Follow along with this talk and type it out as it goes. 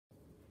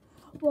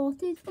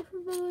what is up,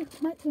 everyone?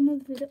 Back to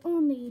another video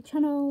on the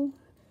channel.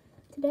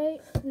 Today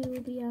we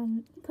will be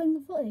playing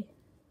the footy.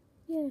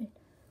 Yay,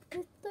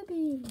 with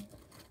Debbie.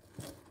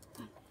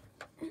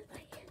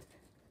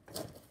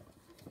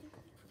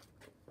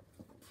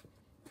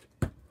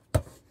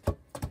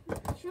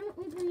 Shouldn't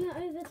we bring it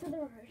over to the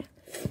road?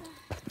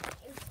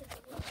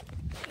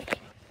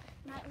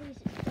 Might lose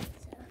it.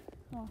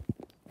 Oh.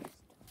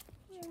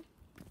 Yeah.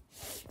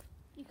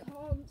 You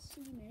can't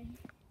see me.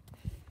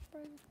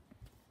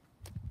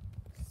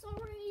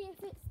 Sorry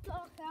if it's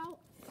dark out.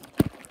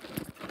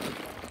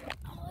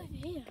 Oh, over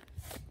here.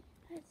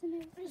 Just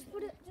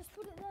put it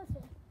there,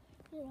 sir.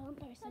 There's a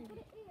lamppost over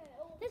here.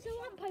 There's a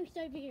lamppost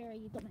over here,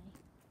 you dummy.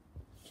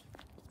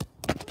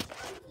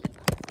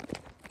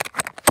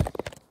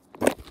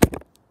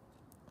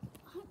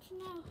 Actually,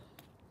 now.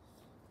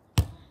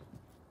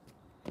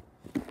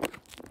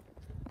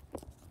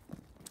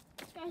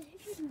 Guys,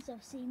 if you can still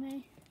see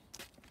me,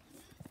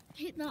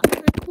 hit that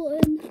red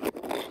button.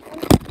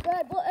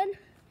 Red button.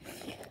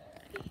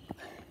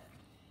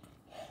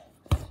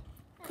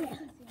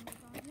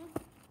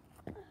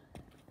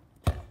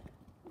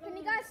 Can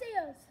you guys see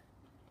us?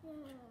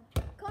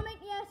 Yeah. Comment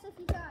yes if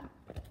you can.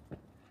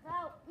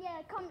 Well,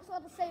 yeah, comments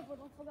are disabled,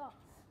 I forgot.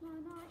 No, I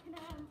can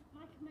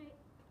make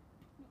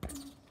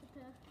comments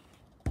appear.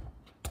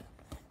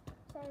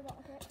 Sorry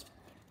about that.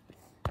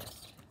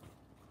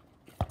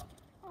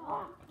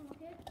 Oh, I'm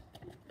okay.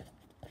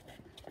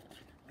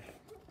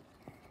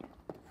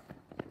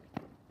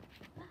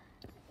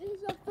 This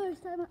is our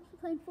first time actually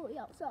playing footy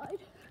outside.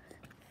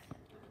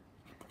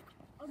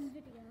 On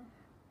video.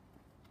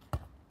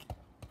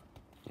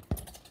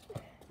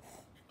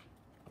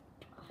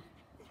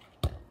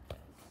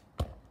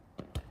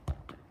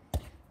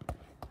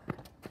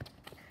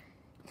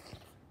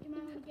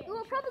 You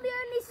will probably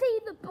only see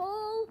the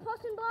ball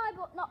passing by,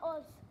 but not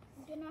us.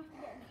 You're gonna have to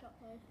get in the shot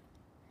though.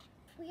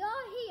 We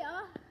are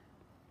here,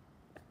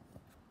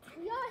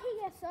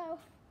 so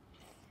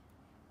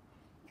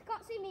if you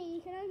can't see me,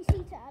 you can only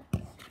see Ted.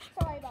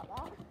 Sorry about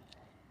that.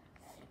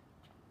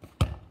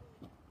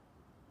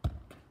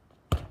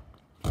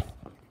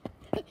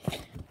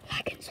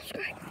 Like and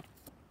subscribe.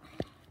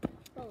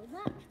 What was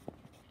that?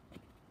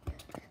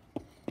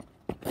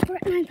 We're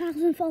at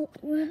 9,000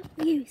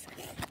 views.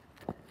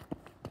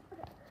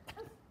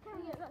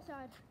 Okay, let's that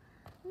side.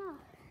 No.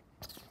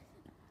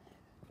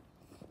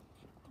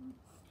 I'm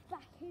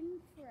back in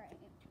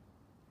frame.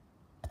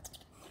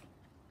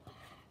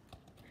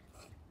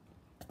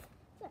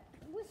 So,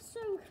 we're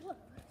so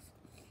close.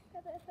 Get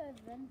a bit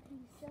further then, you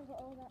still got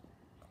all that.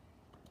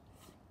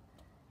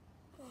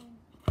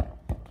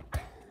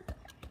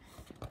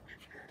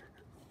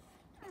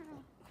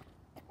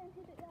 Don't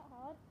hit it that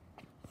hard.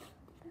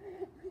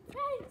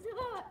 Thanks a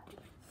lot.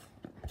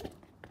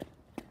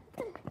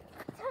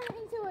 Turn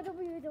into a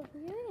WWE. Don't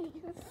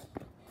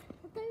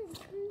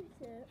shoot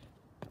it.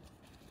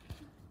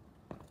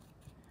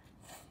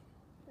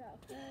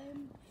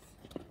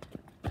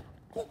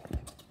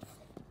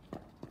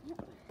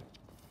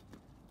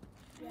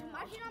 Yeah.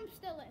 Imagine I'm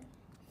still in.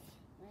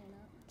 No, you're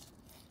not.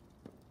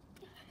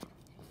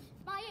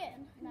 Am I in?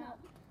 No.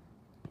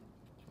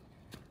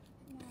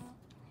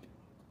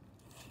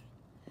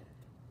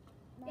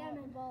 Yeah, I'm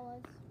in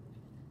ballers.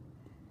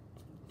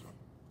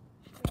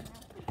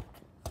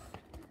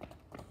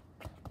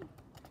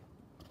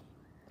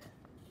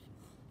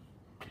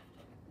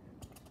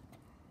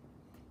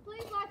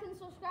 Please like and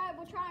subscribe.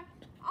 We're trying.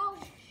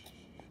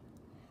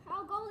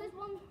 Our goal is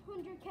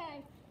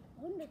 100k.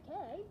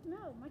 100k?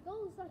 No, my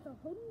goal is like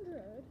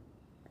 100.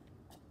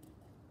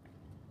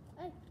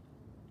 Hey.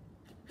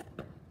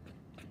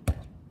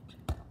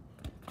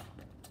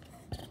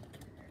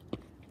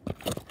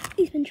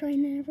 He's been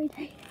training every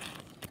day.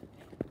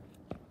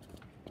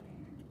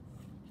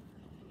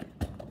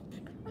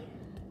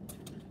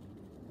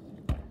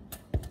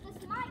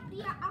 This might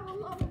be an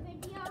hour-long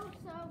video,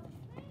 so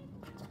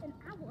an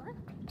hour.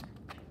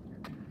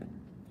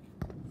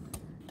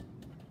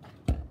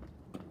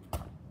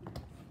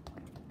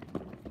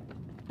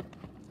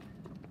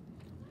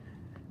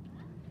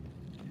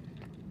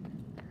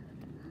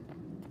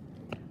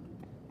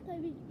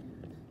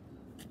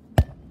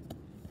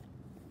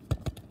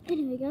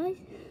 Anyway, guys,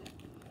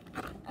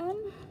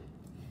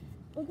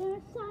 we're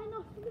gonna sign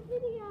off for the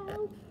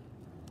video.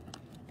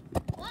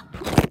 What?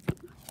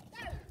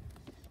 No.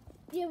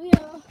 Yeah, we are.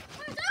 Oh,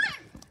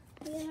 don't!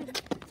 Yeah.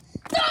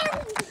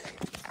 Don't!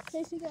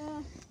 So, see you,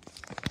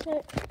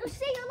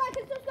 like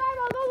and subscribe.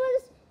 Our goal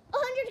is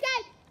 100k.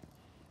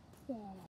 Yeah.